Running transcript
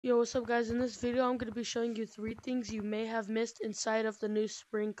Yo, what's up guys? In this video I'm going to be showing you 3 things you may have missed inside of the new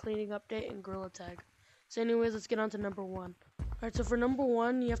spring cleaning update in Gorilla Tag. So anyways, let's get on to number 1. Alright, so for number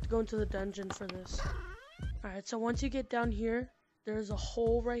 1, you have to go into the dungeon for this. Alright, so once you get down here, there's a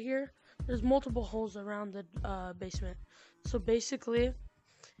hole right here. There's multiple holes around the basement. So basically,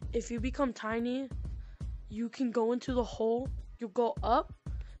 if you become tiny, you can go into the hole, you go up,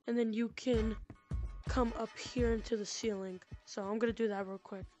 and then you can come up here into the ceiling. So I'm gonna do that real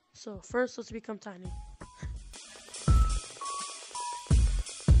quick. So first, let's become tiny.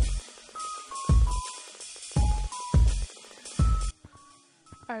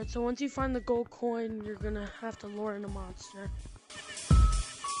 Alright, so once you find the gold coin, you're gonna have to lure in a monster.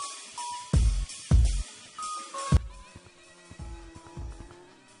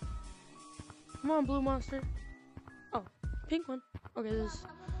 Come on, blue monster. Oh, pink one. Okay, I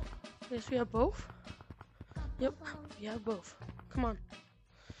guess we have both. Yep, we have both. Come on.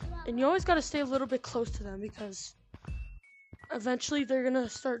 And you always gotta stay a little bit close to them because eventually they're gonna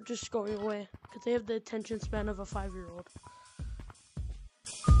start just going away because they have the attention span of a 5-year-old.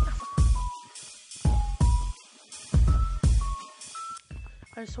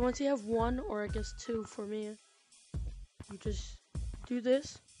 Alright, so once you have 1, or I guess 2 for me, you just do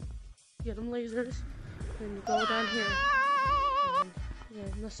this, get them lasers, and you go down here.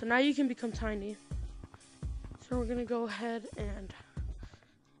 And, yeah, so now you can become tiny. So we're gonna go ahead and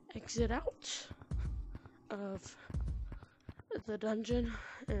exit out of the dungeon,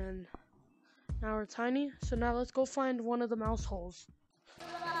 and now we're tiny. So now let's go find one of the mouse holes.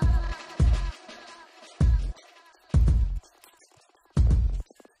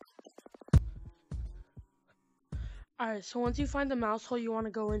 Alright, so once you find the mouse hole you want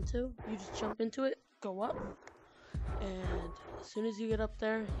to go into, you just jump into it, go up, and as soon as you get up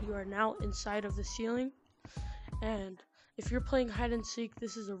there, you are now inside of the ceiling. And if you're playing hide and seek,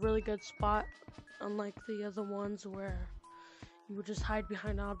 this is a really good spot, unlike the other ones where you would just hide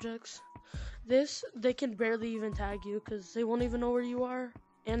behind objects. This, they can barely even tag you because they won't even know where you are,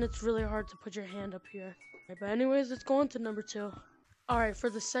 and it's really hard to put your hand up here. Right, but anyways, let's go on to number 2. Alright,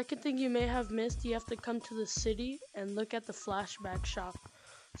 for the second thing you may have missed, you have to come to the city and look at the flashback shop.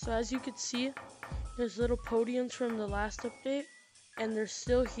 So as you can see, there's little podiums from the last update, and they're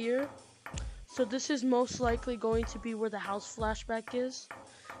still here. So this is most likely going to be where the house flashback is.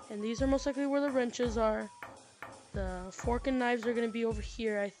 And these are most likely where the wrenches are. The fork and knives are going to be over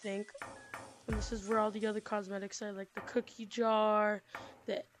here, I think. And this is where all the other cosmetics are, like the cookie jar,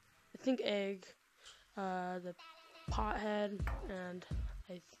 the, I think egg, the pothead, and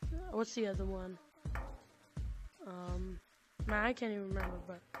what's the other one? Man, I can't even remember,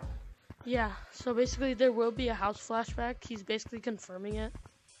 but yeah, so basically there will be a house flashback. He's basically confirming it.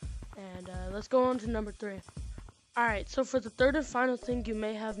 And let's go on to number 3. Alright, so for the third and final thing you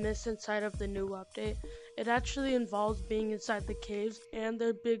may have missed inside of the new update, it actually involves being inside the caves and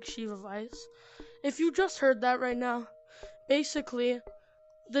their big sheet of ice. If you just heard that right now, basically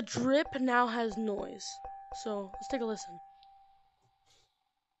the drip now has noise. So let's take a listen.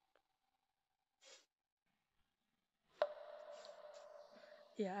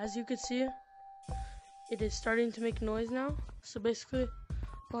 Yeah, as you can see, it is starting to make noise now. So basically,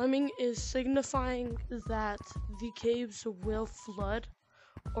 climbing is signifying that the caves will flood,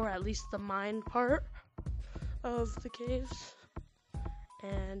 or at least the mine part of the caves.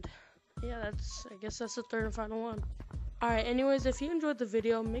 And yeah, I guess that's the third and final one. Alright, anyways, if you enjoyed the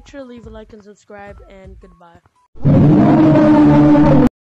video, make sure to leave a like and subscribe, and goodbye.